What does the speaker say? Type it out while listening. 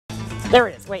There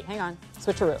it is. Wait, hang on.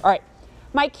 Switcheroo. All right.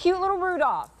 My cute little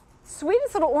Rudolph.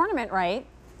 Sweetest little ornament, right?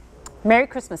 Merry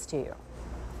Christmas to you.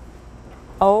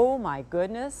 Oh my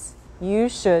goodness. You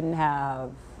shouldn't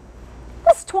have.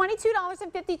 That's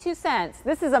 $22.52.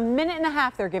 This is a minute and a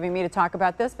half they're giving me to talk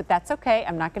about this, but that's okay.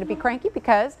 I'm not going to be cranky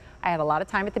because I had a lot of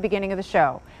time at the beginning of the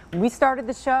show. We started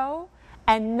the show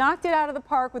and knocked it out of the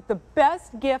park with the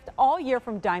best gift all year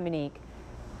from Diamonique.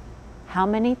 How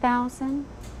many thousand?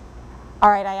 All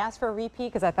right, I asked for a repeat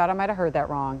because I thought I might have heard that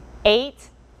wrong.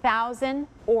 8,000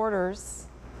 orders.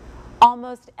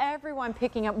 Almost everyone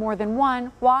picking up more than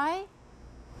one. Why?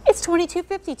 It's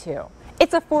 $22.52.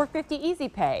 It's a $4.50 easy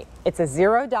pay. It's a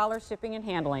 $0 shipping and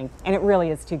handling, and it really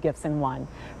is two gifts in one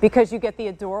because you get the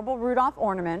adorable Rudolph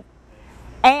ornament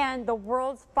and the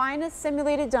world's finest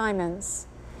simulated diamonds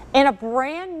in a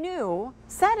brand new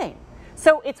setting.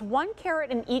 So it's 1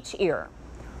 carat in each ear.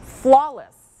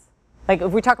 Flawless. Like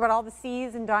if we talk about all the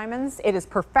C's and diamonds, it is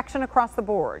perfection across the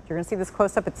board. You're going to see this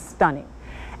close up. It's stunning.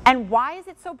 And why is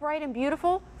it so bright and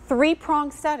beautiful? 3-prong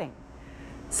setting.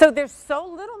 So there's so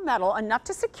little metal, enough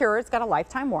to secure, it's got a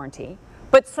lifetime warranty,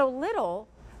 but so little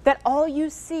that all you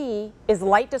see is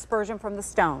light dispersion from the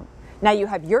stone. Now you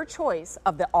have your choice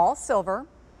of the all silver,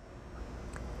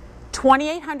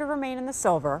 2,800 remain in the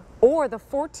silver, or the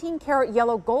 14 karat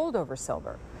yellow gold over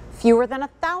silver, fewer than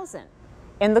 1,000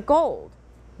 in the gold.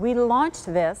 We launched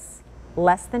this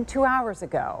less than 2 hours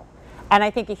ago. And I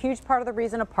think a huge part of the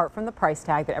reason, apart from the price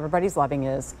tag that everybody's loving,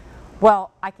 is,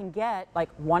 well, I can get like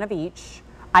one of each.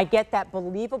 I get that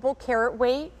believable carat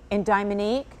weight in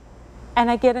Diamonique, and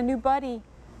I get a new buddy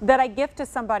that I gift to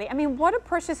somebody. I mean, what a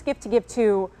precious gift to give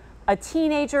to a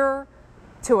teenager,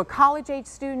 to a college-age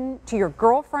student, to your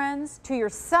girlfriends, to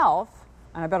yourself,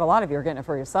 and I bet a lot of you are getting it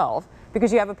for yourself,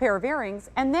 because you have a pair of earrings,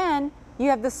 and then you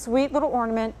have this sweet little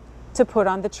ornament to put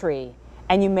on the tree,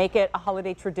 and you make it a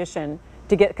holiday tradition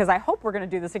to get, because I hope we're going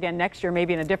to do this again next year,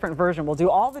 maybe in a different version. We'll do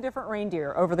all the different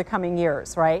reindeer over the coming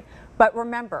years, right? But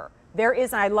remember, there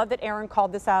is, and I love that Aaron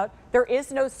called this out, there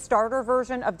is no starter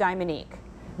version of Diamonique.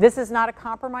 This is not a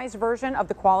compromised version of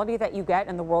the quality that you get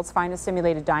in the world's finest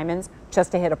simulated diamonds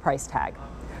just to hit a price tag.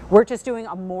 We're just doing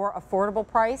a more affordable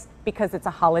price because it's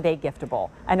a holiday giftable.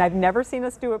 And I've never seen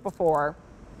us do it before.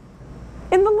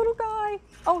 In the little guy.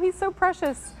 Oh, he's so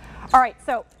precious. All right,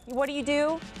 so what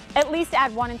do? At least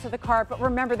add one into the cart, but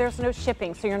remember there's no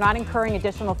shipping, so you're not incurring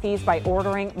additional fees by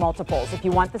ordering multiples. If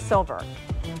you want the silver,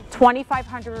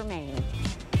 2,500 remaining,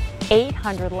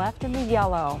 800 left in the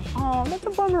yellow. Oh, that's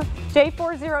a bummer.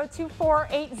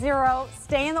 J402480.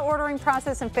 Stay in the ordering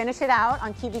process and finish it out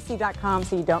on QVC.com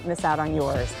so you don't miss out on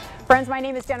yours. Friends, my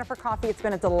name is Jennifer Coffey. It's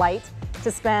been a delight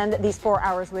to spend these 4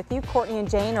 hours with you. Courtney and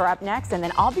Jane are up next, and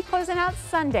then I'll be closing out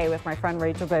Sunday with my friend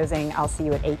Rachel Bozing. I'll see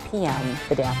you at 8 p.m.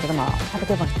 the day after tomorrow. Have a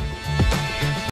good one.